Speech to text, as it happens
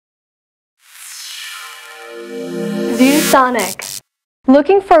VSD220.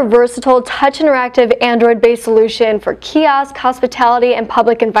 Looking for a versatile touch interactive Android-based solution for kiosk, hospitality, and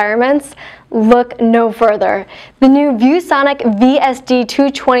public environments? Look no further. The new ViewSonic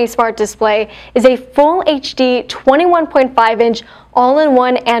VSD220 Smart Display is a full HD 21.5-inch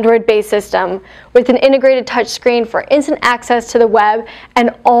all-in-one Android-based system with an integrated touchscreen for instant access to the web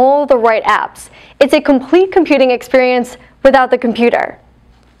and all the right apps. It's a complete computing experience without the computer.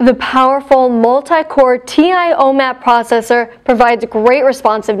 The powerful multi-core TI OMAP processor provides great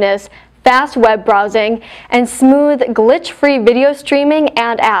responsiveness, fast web browsing, and smooth, glitch-free video streaming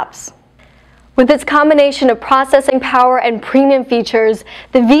and apps. With its combination of processing power and premium features,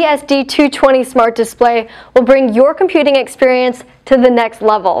 the VSD220 Smart Display will bring your computing experience to the next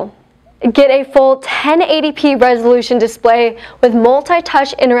level. Get a full 1080p resolution display with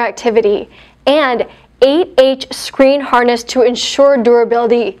multi-touch interactivity and 8H screen harness to ensure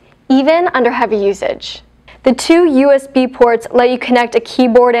durability even under heavy usage. The two USB ports let you connect a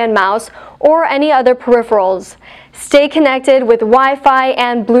keyboard and mouse or any other peripherals. Stay connected with Wi-Fi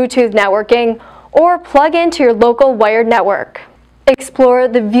and Bluetooth networking or plug into your local wired network. Explore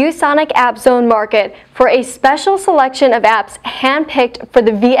the ViewSonic App Zone market for a special selection of apps handpicked for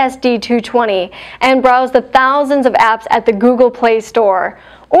the VSD220 and browse the thousands of apps at the Google Play Store.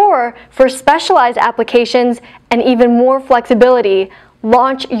 Or, for specialized applications and even more flexibility,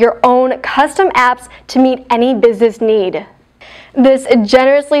 launch your own custom apps to meet any business need. This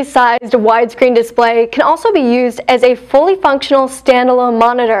generously sized widescreen display can also be used as a fully functional standalone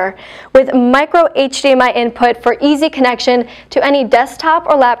monitor with micro HDMI input for easy connection to any desktop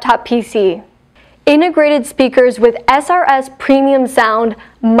or laptop PC. Integrated speakers with SRS premium sound,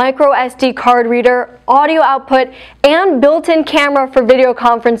 micro SD card reader, audio output, and built-in camera for video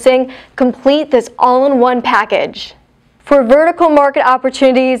conferencing complete this all-in-one package. For vertical market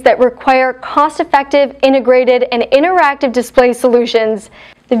opportunities that require cost-effective, integrated, and interactive display solutions,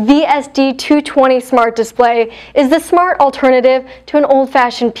 the VSD220 Smart Display is the smart alternative to an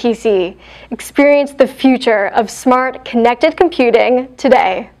old-fashioned PC. Experience the future of smart, connected computing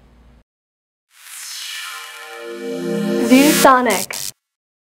today. ViewSonic.